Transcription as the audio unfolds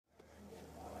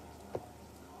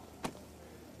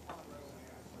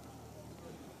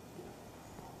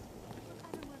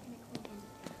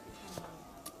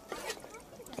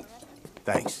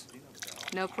Thanks.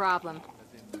 No problem.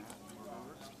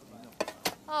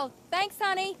 Oh, thanks,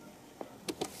 honey.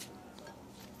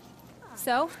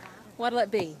 So, what'll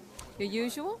it be? Your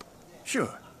usual?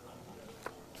 Sure.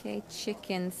 Okay,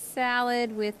 chicken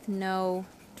salad with no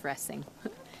dressing.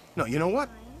 No, you know what?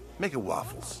 Make it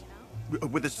waffles.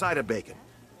 With a side of bacon.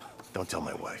 Don't tell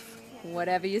my wife.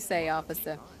 Whatever you say,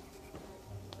 officer.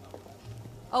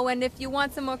 Oh, and if you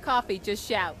want some more coffee, just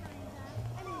shout.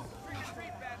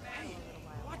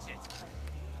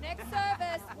 Next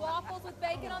service, waffles with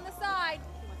bacon on the side.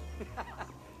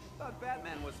 Thought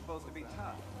Batman was supposed to be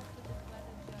tough.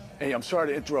 Hey, I'm sorry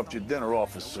to interrupt your dinner,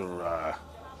 Officer,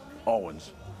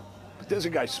 Owens. But there's a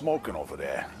guy smoking over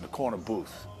there in the corner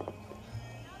booth.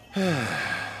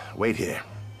 Wait here.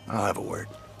 I'll have a word.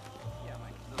 Yeah, my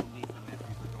little niece and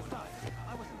nephews were going nuts.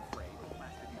 I wasn't afraid.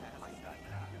 Blasted you had like that.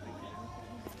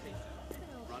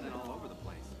 Running all over the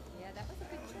place. Yeah, that was a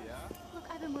good choice. Look,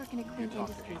 I've been working at Queen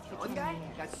Industries for 10 One guy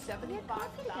years. got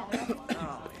 $75,000.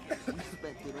 Oh, he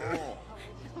spent it all.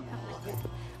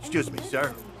 Excuse me,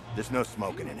 sir. There's no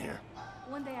smoking in here.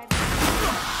 One day I...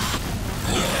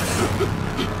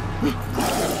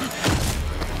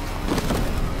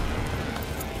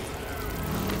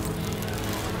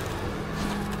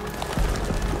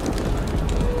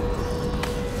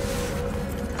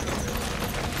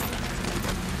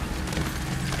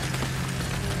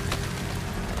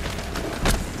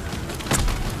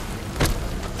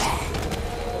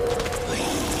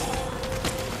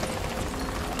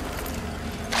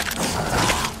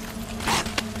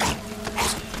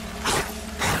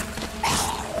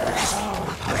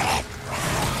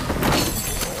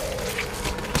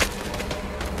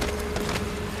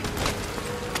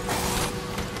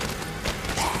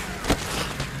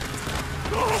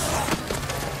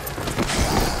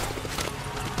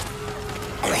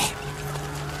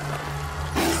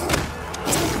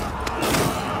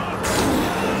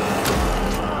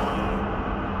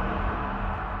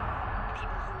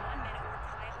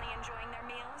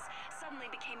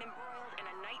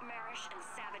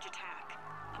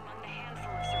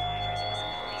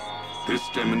 This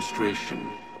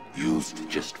demonstration used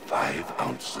just 5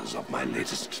 ounces of my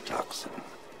latest toxin.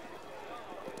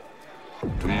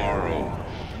 Tomorrow,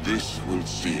 this will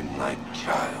seem like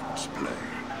child's play.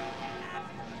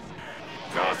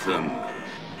 Gotham,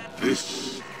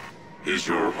 this is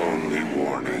your only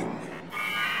warning.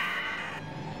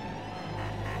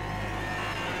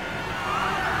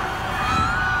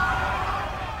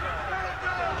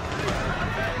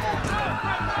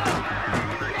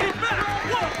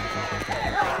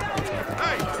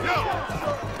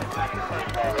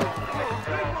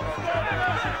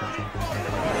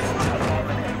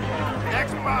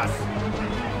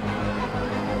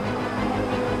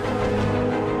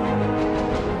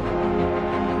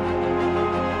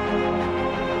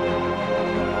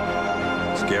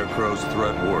 Scarecrow's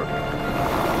threat worked.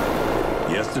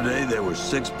 Yesterday, there were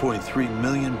 6.3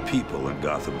 million people in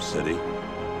Gotham City.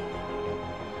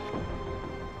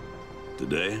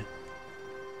 Today,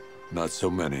 not so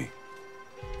many.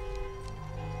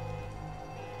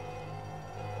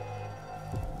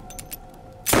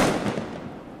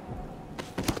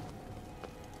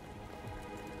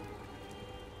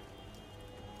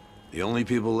 The only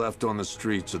people left on the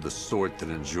streets are the sort that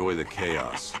enjoy the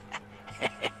chaos.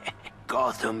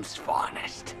 Gotham's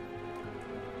finest.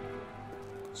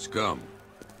 Scum.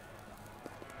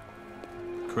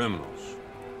 Criminals.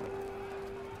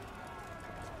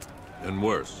 And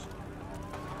worse.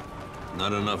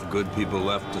 Not enough good people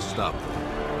left to stop them.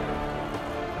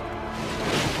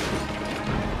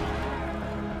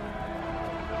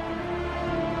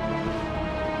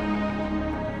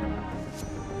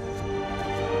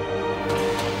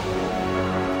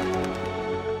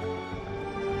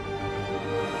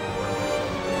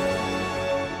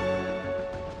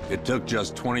 It took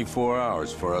just 24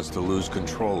 hours for us to lose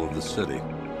control of the city.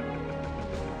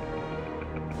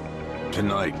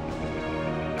 Tonight,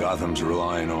 Gotham's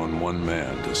relying on one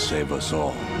man to save us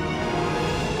all.